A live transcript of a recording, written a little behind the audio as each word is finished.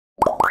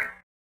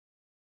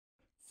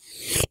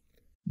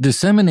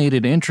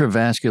Disseminated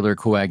intravascular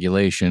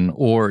coagulation,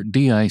 or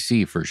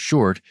DIC for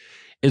short,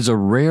 is a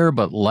rare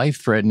but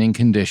life-threatening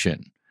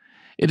condition.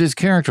 It is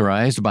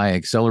characterized by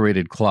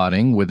accelerated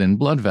clotting within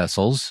blood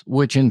vessels,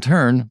 which in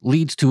turn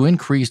leads to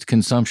increased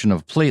consumption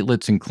of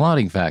platelets and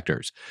clotting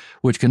factors,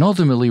 which can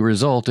ultimately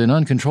result in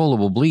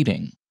uncontrollable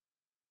bleeding.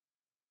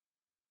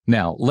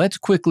 Now, let's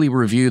quickly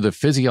review the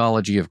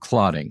physiology of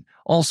clotting,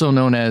 also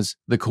known as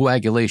the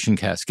coagulation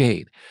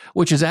cascade,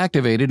 which is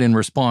activated in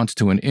response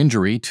to an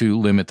injury to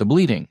limit the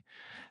bleeding.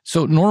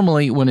 So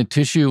normally, when a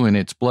tissue and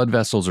its blood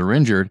vessels are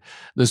injured,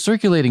 the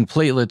circulating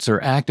platelets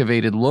are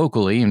activated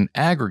locally and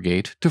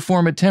aggregate to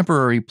form a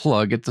temporary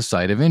plug at the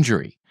site of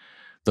injury.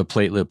 The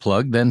platelet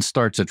plug then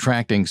starts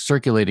attracting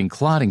circulating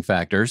clotting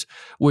factors,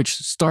 which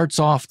starts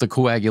off the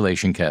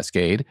coagulation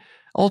cascade,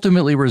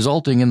 ultimately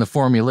resulting in the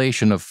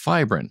formulation of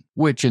fibrin,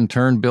 which in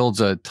turn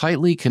builds a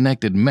tightly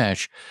connected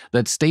mesh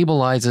that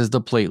stabilizes the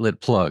platelet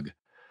plug.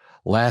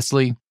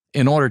 Lastly,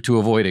 in order to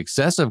avoid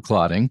excessive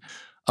clotting,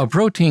 a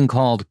protein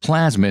called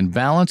plasmin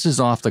balances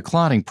off the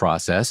clotting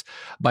process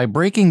by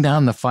breaking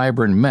down the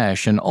fibrin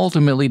mesh and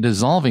ultimately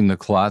dissolving the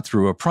clot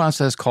through a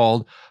process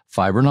called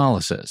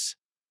fibrinolysis.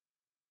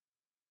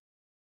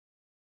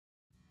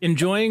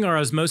 Enjoying our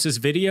Osmosis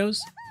videos?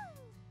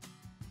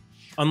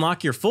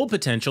 Unlock your full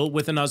potential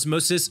with an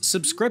Osmosis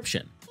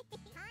subscription.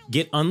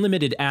 Get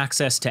unlimited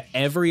access to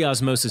every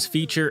Osmosis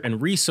feature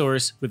and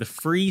resource with a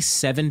free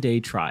 7-day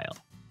trial.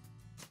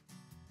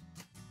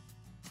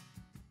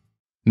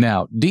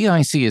 Now,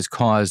 DIC is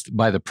caused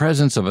by the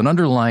presence of an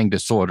underlying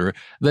disorder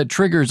that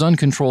triggers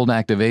uncontrolled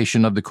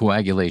activation of the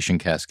coagulation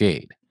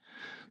cascade.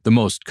 The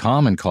most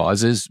common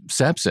cause is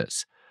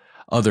sepsis.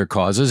 Other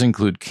causes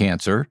include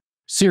cancer,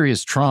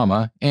 serious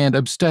trauma, and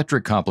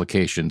obstetric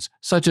complications,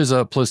 such as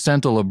a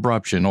placental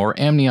abruption or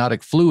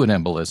amniotic fluid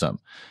embolism.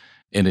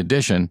 In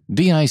addition,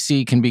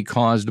 DIC can be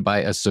caused by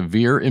a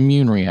severe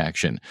immune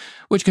reaction,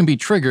 which can be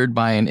triggered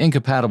by an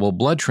incompatible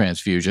blood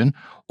transfusion,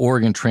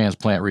 organ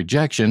transplant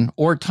rejection,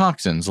 or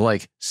toxins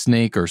like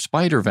snake or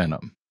spider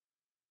venom.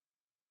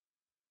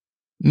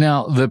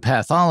 Now, the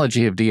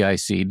pathology of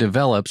DIC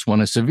develops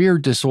when a severe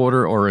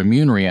disorder or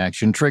immune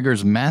reaction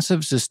triggers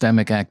massive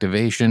systemic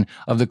activation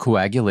of the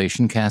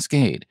coagulation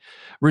cascade,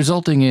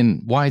 resulting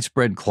in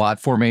widespread clot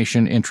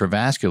formation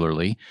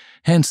intravascularly,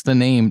 hence the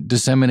name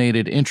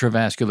disseminated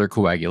intravascular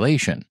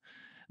coagulation.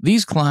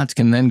 These clots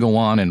can then go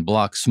on and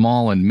block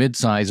small and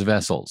mid-sized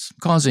vessels,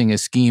 causing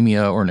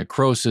ischemia or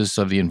necrosis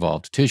of the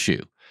involved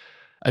tissue.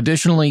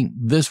 Additionally,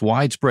 this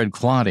widespread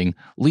clotting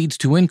leads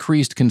to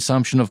increased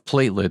consumption of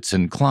platelets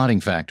and clotting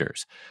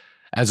factors.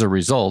 As a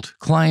result,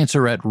 clients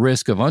are at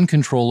risk of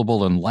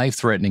uncontrollable and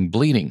life-threatening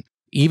bleeding,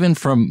 even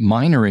from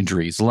minor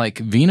injuries like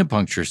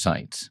venipuncture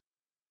sites.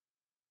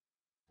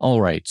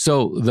 Alright,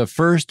 so the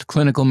first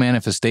clinical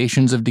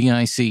manifestations of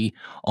DIC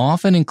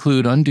often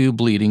include undue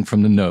bleeding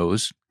from the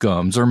nose,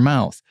 gums, or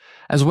mouth,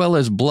 as well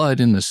as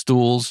blood in the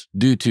stools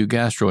due to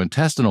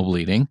gastrointestinal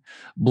bleeding,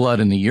 blood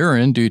in the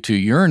urine due to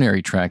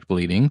urinary tract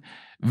bleeding,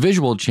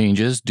 visual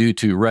changes due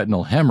to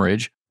retinal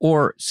hemorrhage,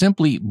 or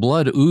simply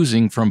blood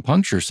oozing from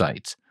puncture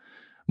sites.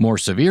 More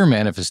severe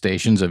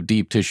manifestations of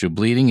deep tissue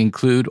bleeding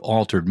include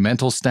altered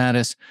mental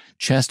status,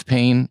 chest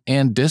pain,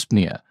 and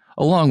dyspnea,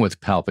 along with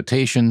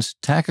palpitations,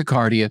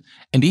 tachycardia,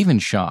 and even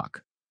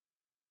shock.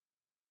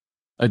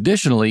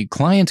 Additionally,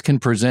 clients can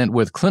present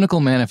with clinical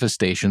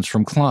manifestations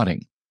from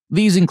clotting.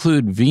 These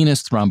include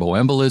venous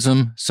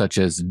thromboembolism, such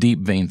as deep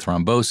vein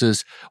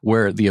thrombosis,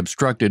 where the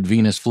obstructed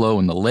venous flow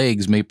in the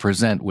legs may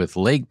present with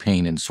leg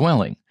pain and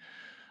swelling.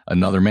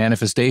 Another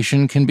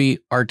manifestation can be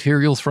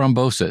arterial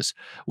thrombosis,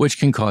 which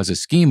can cause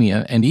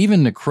ischemia and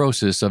even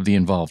necrosis of the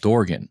involved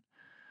organ.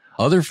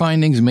 Other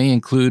findings may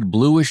include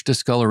bluish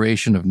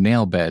discoloration of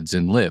nail beds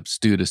and lips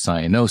due to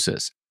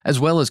cyanosis, as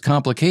well as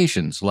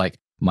complications like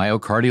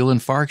myocardial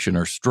infarction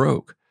or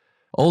stroke.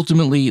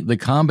 Ultimately, the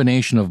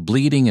combination of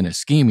bleeding and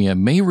ischemia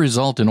may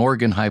result in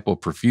organ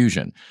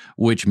hypoperfusion,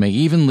 which may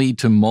even lead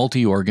to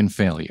multi-organ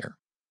failure.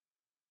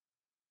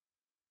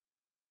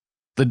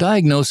 The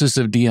diagnosis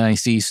of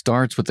DIC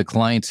starts with the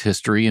client's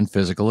history and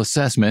physical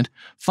assessment,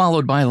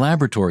 followed by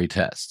laboratory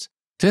tests.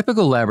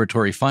 Typical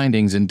laboratory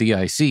findings in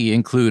DIC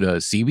include a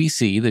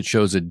CBC that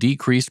shows a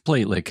decreased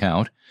platelet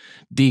count,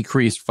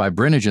 decreased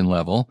fibrinogen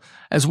level,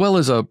 as well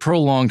as a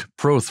prolonged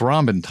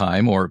prothrombin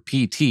time, or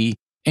PT,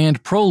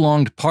 and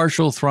prolonged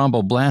partial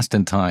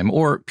thromboblastin time,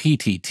 or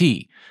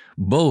PTT,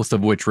 both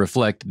of which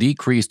reflect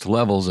decreased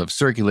levels of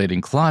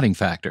circulating clotting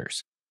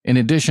factors. In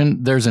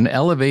addition, there's an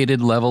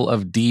elevated level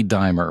of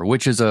D-dimer,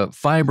 which is a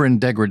fibrin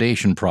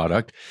degradation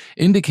product,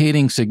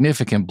 indicating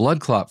significant blood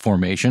clot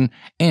formation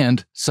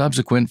and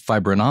subsequent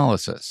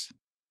fibrinolysis.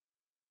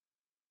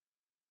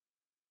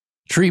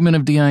 Treatment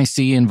of DIC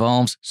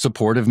involves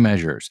supportive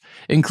measures,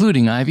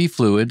 including IV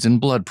fluids and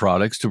blood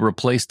products to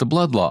replace the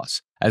blood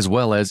loss, as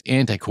well as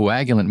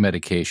anticoagulant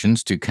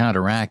medications to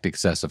counteract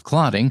excessive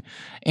clotting,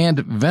 and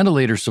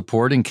ventilator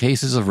support in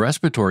cases of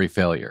respiratory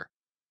failure.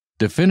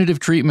 Definitive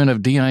treatment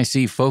of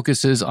DIC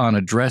focuses on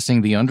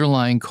addressing the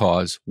underlying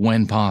cause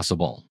when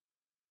possible.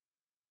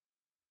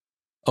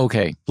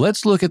 Okay,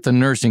 let's look at the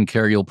nursing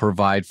care you'll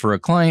provide for a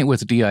client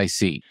with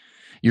DIC.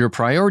 Your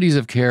priorities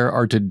of care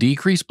are to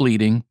decrease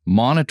bleeding,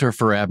 monitor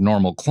for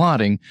abnormal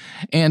clotting,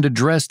 and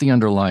address the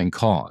underlying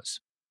cause.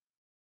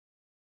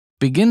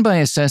 Begin by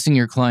assessing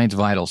your client's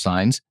vital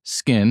signs,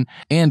 skin,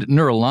 and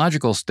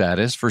neurological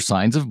status for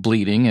signs of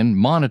bleeding and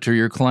monitor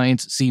your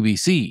client's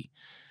CBC.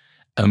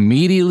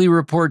 Immediately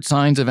report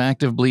signs of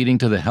active bleeding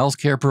to the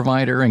healthcare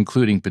provider,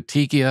 including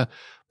petechia,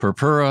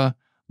 purpura,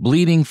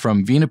 bleeding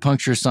from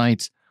venipuncture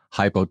sites,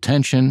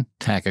 hypotension,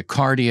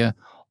 tachycardia,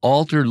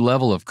 altered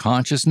level of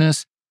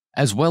consciousness,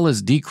 as well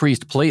as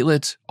decreased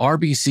platelets,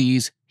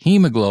 RBCs,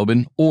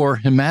 hemoglobin, or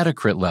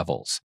hematocrit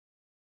levels.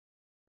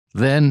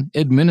 Then,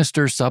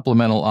 administer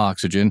supplemental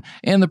oxygen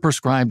and the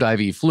prescribed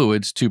IV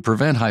fluids to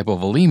prevent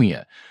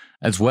hypovolemia,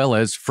 as well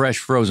as fresh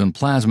frozen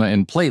plasma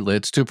and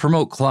platelets to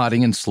promote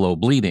clotting and slow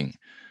bleeding.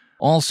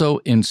 Also,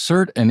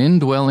 insert an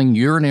indwelling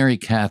urinary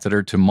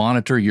catheter to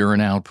monitor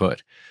urine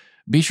output.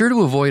 Be sure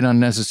to avoid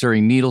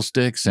unnecessary needle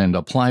sticks and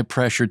apply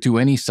pressure to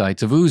any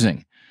sites of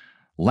oozing.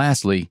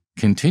 Lastly,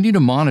 continue to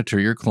monitor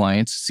your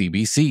client's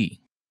CBC.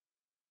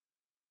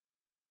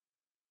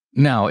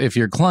 Now, if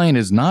your client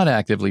is not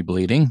actively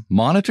bleeding,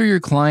 monitor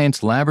your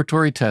client's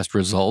laboratory test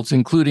results,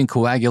 including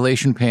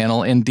coagulation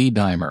panel and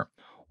D-dimer.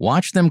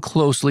 Watch them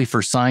closely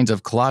for signs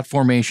of clot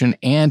formation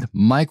and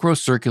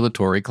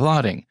microcirculatory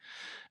clotting.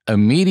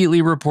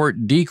 Immediately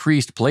report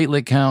decreased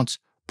platelet counts,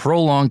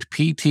 prolonged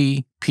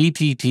PT,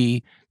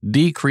 PTT,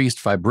 decreased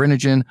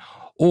fibrinogen,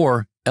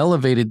 or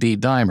elevated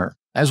D-dimer,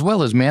 as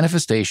well as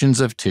manifestations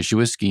of tissue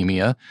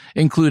ischemia,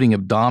 including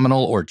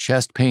abdominal or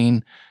chest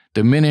pain,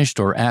 diminished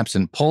or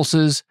absent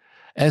pulses,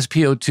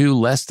 SpO2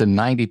 less than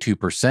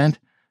 92%,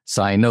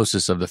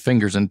 cyanosis of the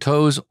fingers and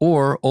toes,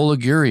 or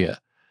oliguria.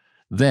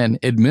 Then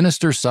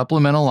administer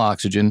supplemental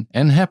oxygen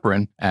and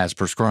heparin as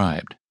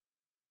prescribed.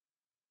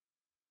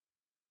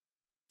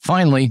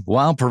 Finally,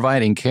 while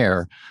providing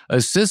care,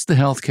 assist the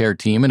healthcare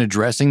team in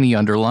addressing the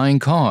underlying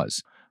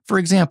cause. For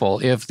example,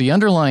 if the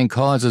underlying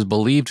cause is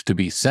believed to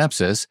be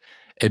sepsis,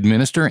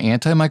 administer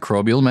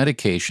antimicrobial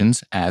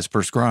medications as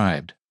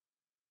prescribed.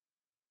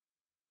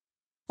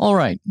 All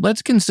right,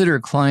 let's consider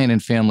client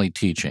and family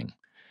teaching.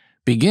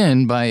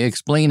 Begin by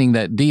explaining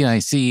that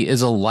DIC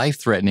is a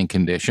life-threatening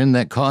condition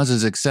that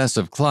causes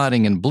excessive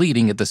clotting and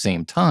bleeding at the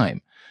same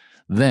time.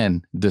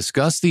 Then,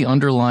 discuss the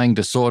underlying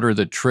disorder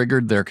that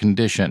triggered their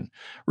condition,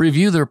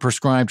 review their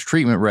prescribed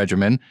treatment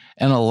regimen,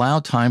 and allow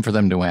time for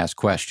them to ask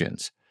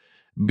questions.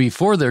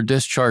 Before they're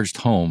discharged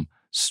home,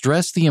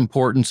 stress the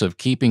importance of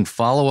keeping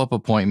follow-up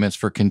appointments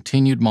for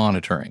continued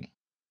monitoring.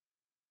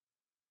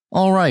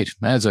 All right,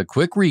 as a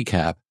quick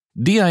recap,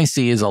 DIC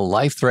is a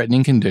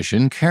life-threatening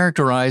condition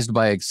characterized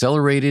by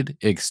accelerated,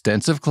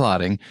 extensive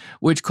clotting,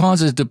 which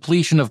causes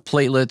depletion of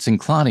platelets and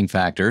clotting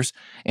factors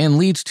and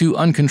leads to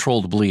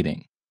uncontrolled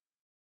bleeding.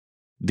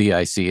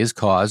 DIC is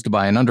caused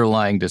by an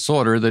underlying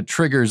disorder that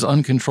triggers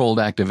uncontrolled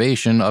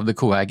activation of the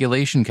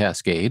coagulation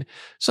cascade,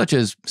 such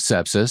as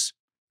sepsis,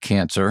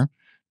 cancer,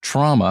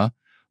 trauma,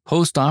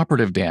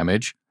 postoperative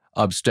damage,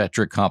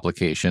 obstetric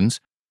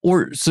complications,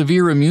 or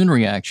severe immune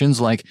reactions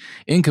like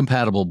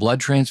incompatible blood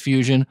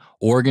transfusion,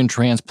 organ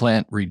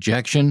transplant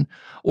rejection,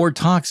 or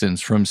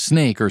toxins from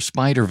snake or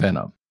spider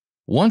venom.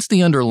 Once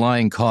the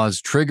underlying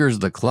cause triggers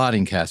the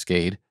clotting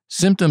cascade,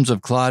 symptoms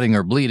of clotting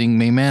or bleeding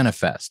may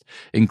manifest,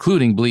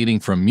 including bleeding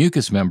from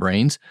mucous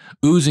membranes,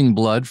 oozing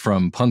blood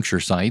from puncture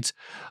sites,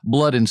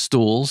 blood in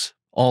stools,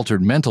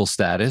 altered mental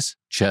status,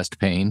 chest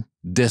pain,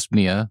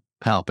 dyspnea,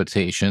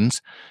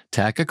 palpitations,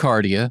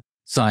 tachycardia,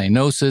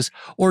 cyanosis,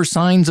 or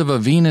signs of a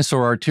venous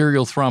or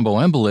arterial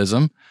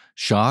thromboembolism,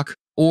 shock,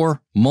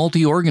 or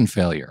multi-organ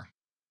failure.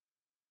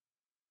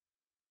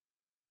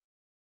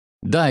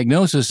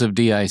 Diagnosis of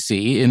DIC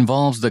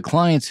involves the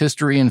client's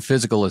history and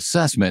physical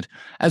assessment,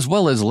 as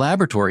well as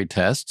laboratory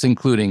tests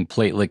including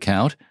platelet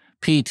count,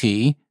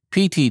 PT,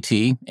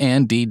 PTT,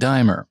 and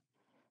D-dimer.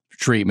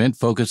 Treatment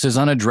focuses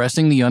on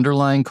addressing the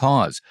underlying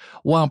cause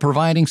while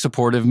providing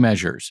supportive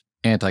measures,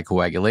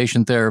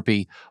 anticoagulation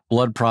therapy,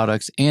 blood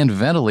products, and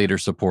ventilator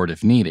support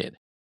if needed.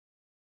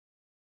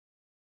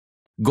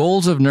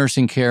 Goals of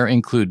nursing care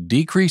include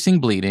decreasing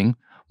bleeding,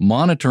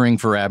 monitoring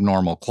for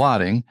abnormal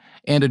clotting,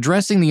 and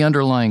addressing the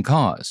underlying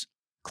cause.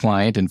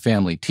 Client and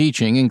family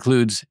teaching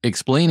includes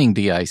explaining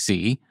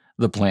DIC,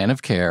 the plan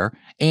of care,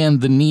 and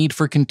the need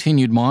for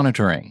continued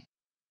monitoring.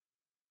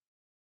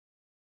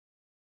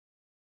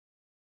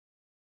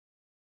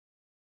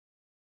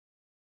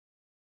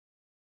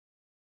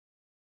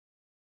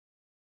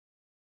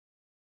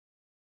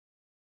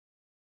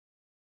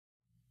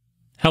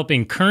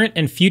 Helping current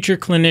and future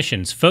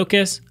clinicians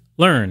focus,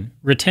 learn,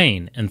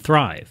 retain, and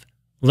thrive.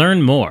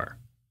 Learn more